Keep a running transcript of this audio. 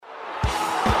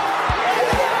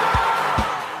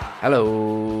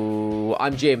Hello,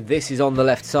 I'm Jim. This is On the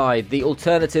Left Side, the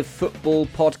alternative football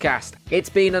podcast. It's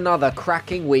been another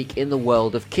cracking week in the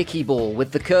world of kicky ball,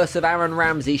 with the curse of Aaron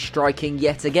Ramsey striking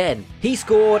yet again. He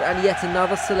scored and yet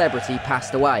another celebrity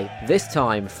passed away. This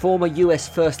time, former US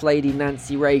First Lady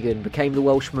Nancy Reagan became the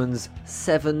Welshman's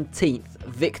 17th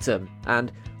victim.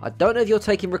 And I don't know if you're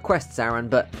taking requests, Aaron,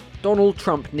 but Donald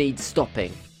Trump needs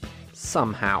stopping.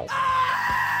 Somehow.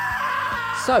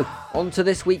 So, on to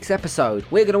this week's episode.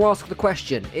 We're going to ask the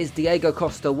question, is Diego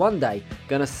Costa one day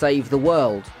going to save the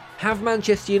world? Have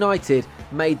Manchester United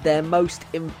made their most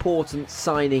important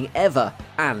signing ever?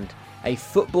 And a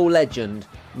football legend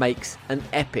makes an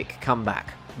epic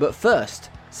comeback. But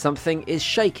first, something is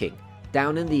shaking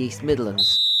down in the East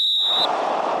Midlands.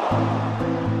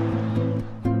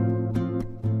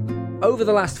 Over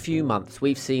the last few months,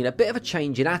 we've seen a bit of a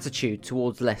change in attitude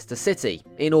towards Leicester City.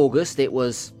 In August, it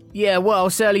was... Yeah, well,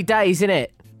 it's early days, innit?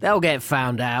 They'll get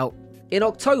found out. In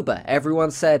October, everyone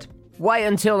said... Wait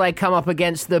until they come up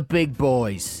against the big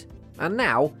boys. And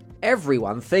now,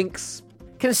 everyone thinks...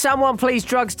 Can someone please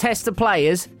drugs test the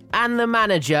players and the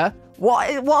manager?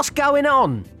 What's going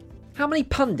on? How many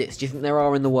pundits do you think there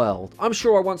are in the world? I'm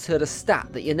sure I once heard a stat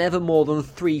that you're never more than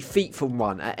 3 feet from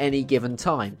one at any given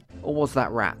time. Or was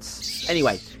that rats?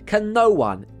 Anyway, can no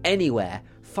one, anywhere,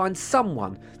 find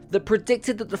someone that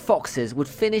predicted that the Foxes would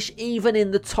finish even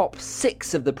in the top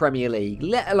 6 of the Premier League,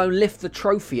 let alone lift the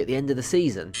trophy at the end of the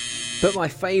season? But my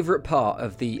favourite part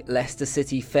of the Leicester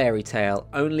City fairy tale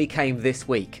only came this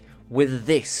week, with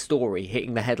this story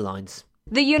hitting the headlines.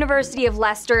 The University of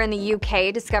Leicester in the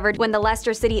UK discovered when the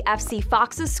Leicester City FC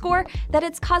Foxes score that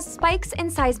it's caused spikes in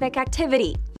seismic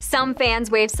activity. Some fans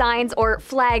wave signs or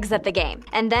flags at the game,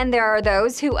 and then there are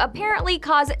those who apparently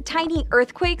cause tiny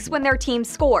earthquakes when their team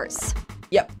scores.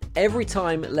 Yep, every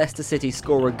time Leicester City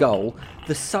score a goal,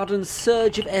 the sudden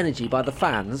surge of energy by the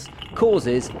fans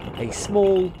causes a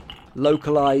small,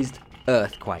 localised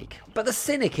earthquake. But the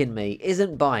cynic in me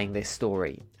isn't buying this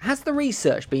story. Has the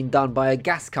research been done by a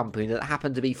gas company that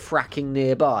happened to be fracking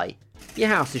nearby? Your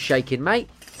house is shaking, mate.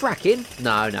 Fracking?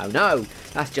 No.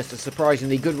 That's just a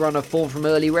surprisingly good run of form from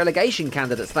early relegation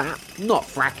candidates, that. Not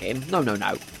fracking.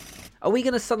 No. Are we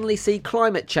going to suddenly see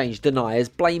climate change deniers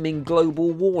blaming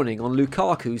global warming on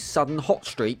Lukaku's sudden hot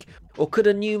streak? Or could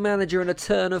a new manager and a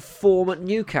turn of form at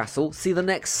Newcastle see the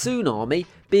next tsunami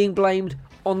being blamed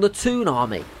on the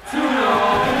Toonami?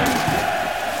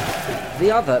 The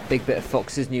other big bit of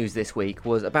Fox's news this week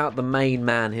was about the main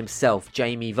man himself,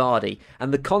 Jamie Vardy,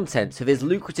 and the contents of his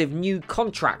lucrative new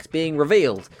contract being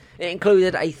revealed. It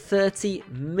included a £30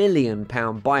 million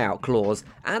buyout clause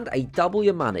and a double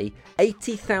your money,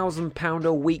 £80,000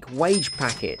 a week wage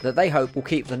packet that they hope will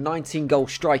keep the 19-goal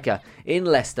striker in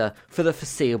Leicester for the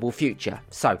foreseeable future.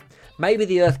 So, maybe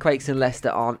the earthquakes in Leicester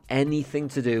aren't anything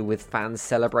to do with fans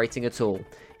celebrating at all.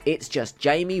 It's just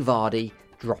Jamie Vardy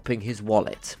dropping his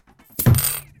wallet.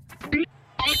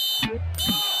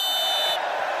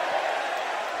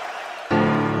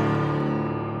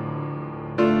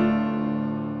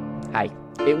 Hey,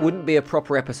 it wouldn't be a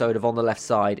proper episode of On the Left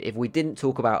Side if we didn't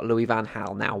talk about Louis van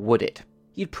Gaal now, would it?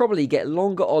 You'd probably get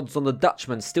longer odds on the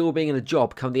Dutchman still being in a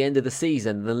job come the end of the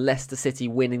season than Leicester City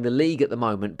winning the league at the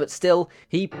moment, but still,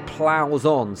 he ploughs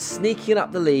on, sneaking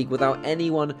up the league without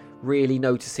anyone really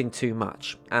noticing too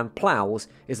much. And ploughs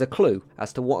is a clue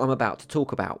as to what I'm about to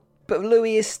talk about. But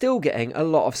Louis is still getting a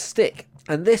lot of stick.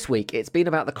 And this week, it's been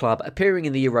about the club appearing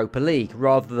in the Europa League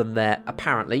rather than their,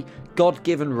 apparently,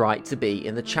 God-given right to be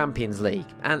in the Champions League.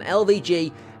 And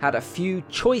LVG had a few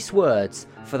choice words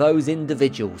for those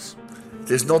individuals.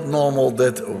 It is not normal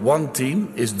that one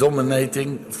team is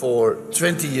dominating for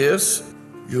 20 years.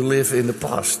 You live in the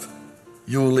past.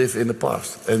 You live in the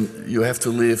past. And you have to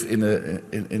live in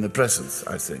the present,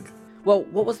 I think. Well,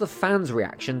 what was the fans'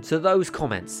 reaction to those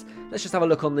comments? Let's just have a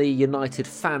look on the United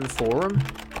fan forum.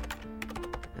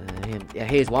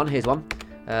 Here's one.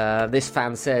 This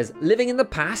fan says, living in the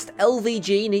past,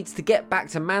 LVG needs to get back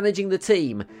to managing the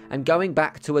team and going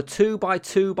back to a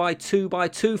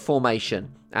 2x2x2x2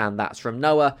 formation. And that's from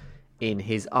Noah in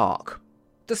his arc.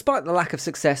 Despite the lack of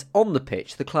success on the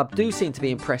pitch, the club do seem to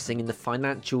be impressing in the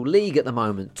financial league at the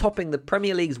moment, topping the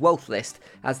Premier League's wealth list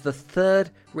as the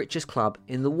 3rd richest club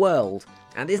in the world.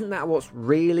 And isn't that what's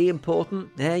really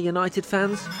important, United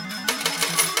fans?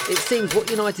 It seems what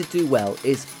United do well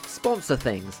is sponsor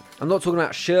things. I'm not talking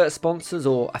about shirt sponsors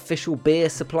or official beer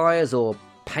suppliers or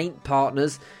paint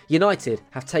partners. United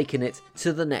have taken it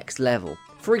to the next level.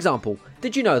 For example,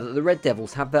 did you know that the Red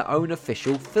Devils have their own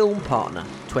official film partner,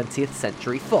 20th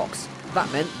Century Fox?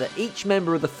 That meant that each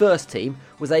member of the first team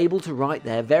was able to write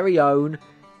their very own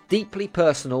deeply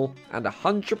personal and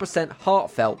 100%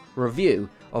 heartfelt review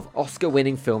of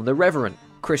Oscar-winning film The Revenant.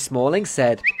 Chris Smalling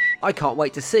said, "I can't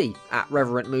wait to see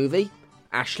 @Revenant movie."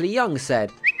 Ashley Young said,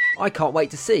 "I can't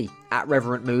wait to see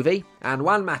 @Revenant movie." And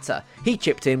Juan Mata, he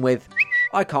chipped in with,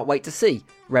 "I can't wait to see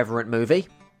Revenant movie."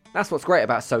 That's what's great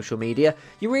about social media.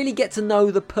 You really get to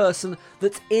know the person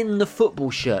that's in the football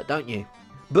shirt, don't you?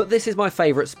 But this is my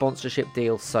favourite sponsorship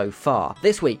deal so far.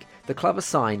 This week, the club has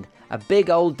signed a big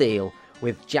old deal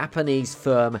with Japanese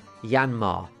firm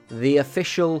Yanmar, the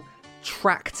official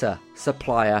tractor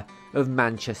supplier of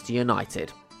Manchester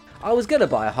United. I was going to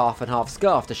buy a half and half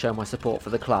scarf to show my support for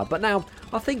the club, but now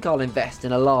I think I'll invest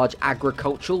in a large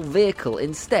agricultural vehicle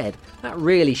instead. That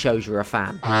really shows you're a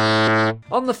fan.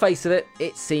 On the face of it,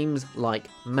 it seems like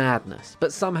madness,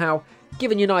 but somehow,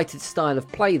 given United's style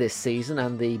of play this season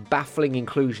and the baffling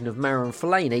inclusion of Marouane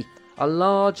Fellaini, a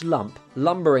large lump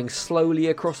lumbering slowly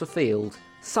across a field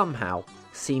somehow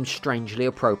seems strangely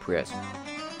appropriate.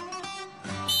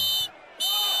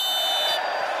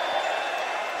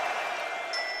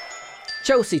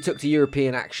 Chelsea took to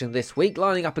European action this week,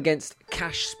 lining up against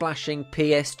cash-splashing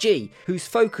PSG, whose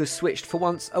focus switched for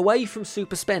once away from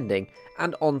super spending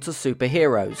and onto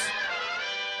superheroes.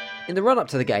 In the run-up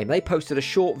to the game, they posted a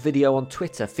short video on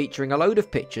Twitter featuring a load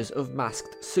of pictures of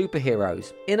masked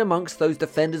superheroes. In amongst those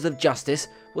defenders of justice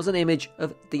was an image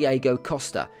of Diego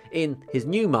Costa in his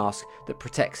new mask that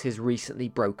protects his recently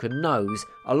broken nose,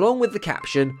 along with the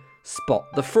caption, "Spot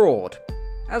the fraud."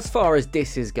 As far as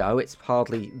disses go, it's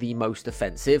hardly the most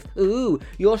offensive. Ooh,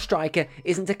 your striker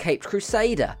isn't a caped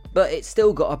crusader. But it's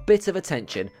still got a bit of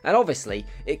attention, and obviously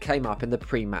it came up in the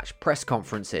pre-match press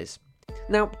conferences.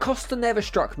 Now, Costa never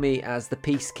struck me as the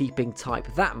peacekeeping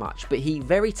type that much, but he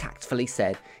very tactfully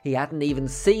said he hadn't even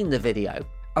seen the video,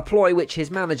 a ploy which his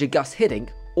manager Gus Hiddink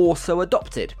also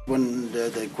adopted. When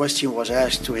the question was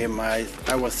asked to him, I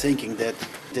was thinking that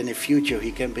in the future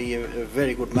he can be a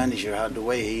very good manager, how the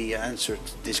way he answered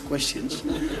these questions.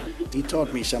 He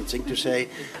taught me something to say,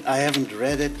 I haven't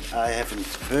read it, I haven't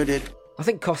heard it. I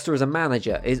think Costa as a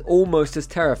manager is almost as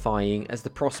terrifying as the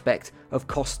prospect of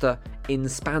Costa in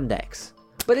spandex.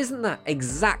 But isn't that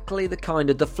exactly the kind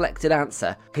of deflected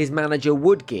answer his manager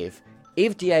would give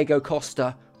if Diego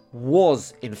Costa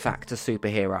was in fact a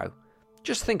superhero?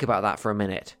 Just think about that for a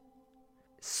minute.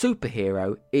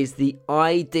 Superhero is the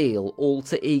ideal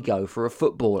alter ego for a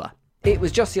footballer. It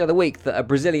was just the other week that a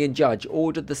Brazilian judge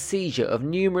ordered the seizure of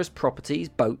numerous properties,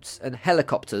 boats and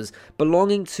helicopters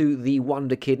belonging to the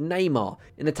wonder kid Neymar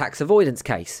in a tax avoidance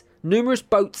case. Numerous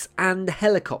boats and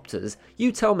helicopters?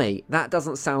 You tell me that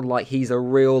doesn't sound like he's a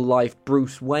real-life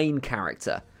Bruce Wayne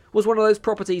character. Was one of those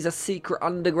properties a secret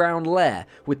underground lair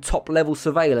with top-level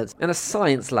surveillance and a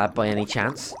science lab by any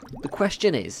chance? The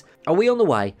question is, are we on the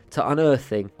way to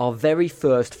unearthing our very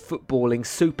first footballing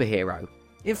superhero?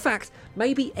 In fact,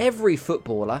 maybe every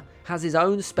footballer has his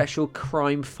own special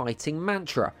crime-fighting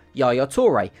mantra. Yaya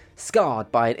Toure, scarred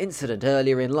by an incident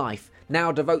earlier in life,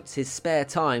 now devotes his spare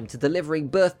time to delivering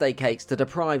birthday cakes to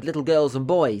deprived little girls and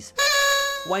boys.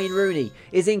 Wayne Rooney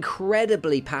is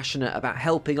incredibly passionate about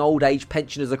helping old age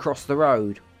pensioners across the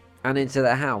road and into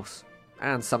their house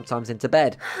and sometimes into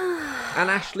bed. And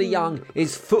Ashley Young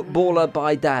is footballer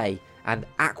by day and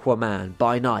Aquaman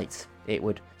by night. It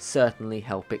would certainly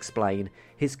help explain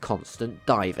his constant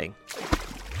diving.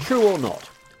 True or not,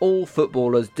 all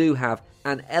footballers do have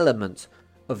an element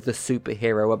of the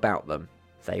superhero about them.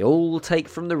 They all take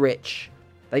from the rich,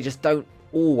 they just don't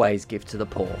always give to the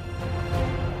poor.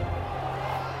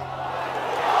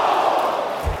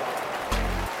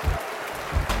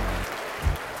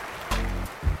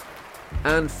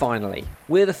 And finally,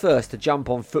 we're the first to jump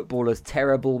on footballers'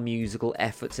 terrible musical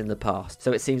efforts in the past,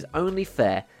 so it seems only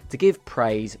fair to give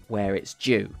praise where it's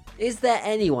due. Is there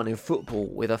anyone in football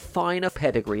with a finer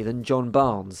pedigree than John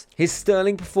Barnes? His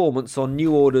sterling performance on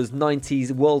New Order's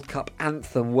 90s World Cup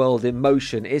anthem World in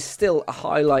Motion is still a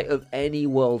highlight of any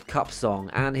World Cup song,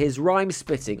 and his rhyme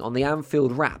spitting on the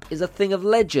Anfield rap is a thing of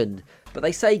legend, but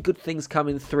they say good things come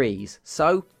in threes,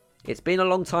 so it's been a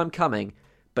long time coming.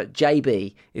 But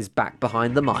JB is back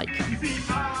behind the mic.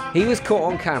 He was caught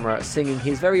on camera singing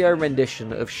his very own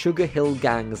rendition of Sugar Hill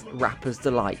Gang's Rapper's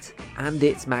Delight, and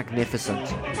it's magnificent.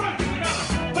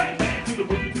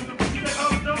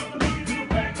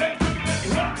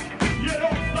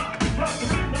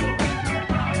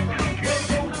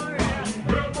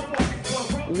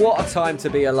 What a time to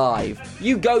be alive.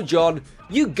 You go, John.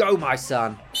 You go, my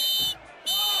son.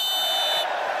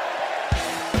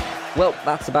 Well,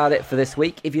 that's about it for this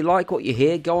week. If you like what you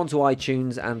hear, go onto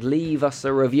iTunes and leave us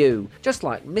a review, just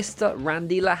like Mr.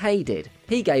 Randy LaHaye did.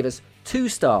 He gave us 2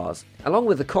 stars, along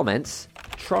with the comments,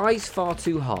 tries far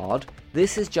too hard.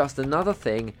 This is just another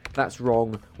thing that's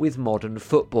wrong with modern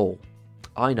football.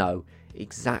 I know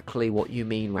exactly what you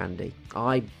mean, Randy.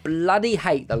 I bloody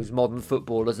hate those modern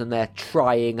footballers and their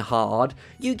trying hard.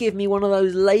 You give me one of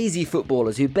those lazy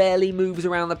footballers who barely moves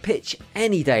around the pitch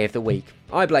any day of the week.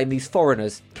 I blame these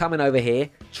foreigners coming over here,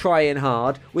 trying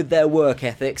hard, with their work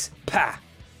ethics. Pah!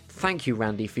 Thank you,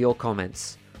 Randy, for your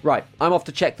comments. Right, I'm off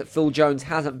to check that Phil Jones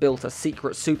hasn't built a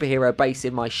secret superhero base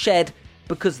in my shed,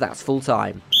 because that's full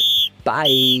time.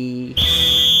 Bye!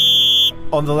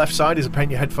 On the Left Side is a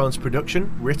Paint Your Headphones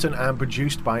production, written and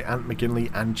produced by Ant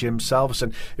McGinley and Jim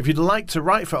Salverson. If you'd like to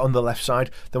write for On the Left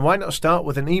Side, then why not start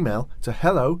with an email to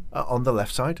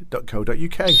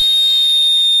hello@ontheleftside.co.uk.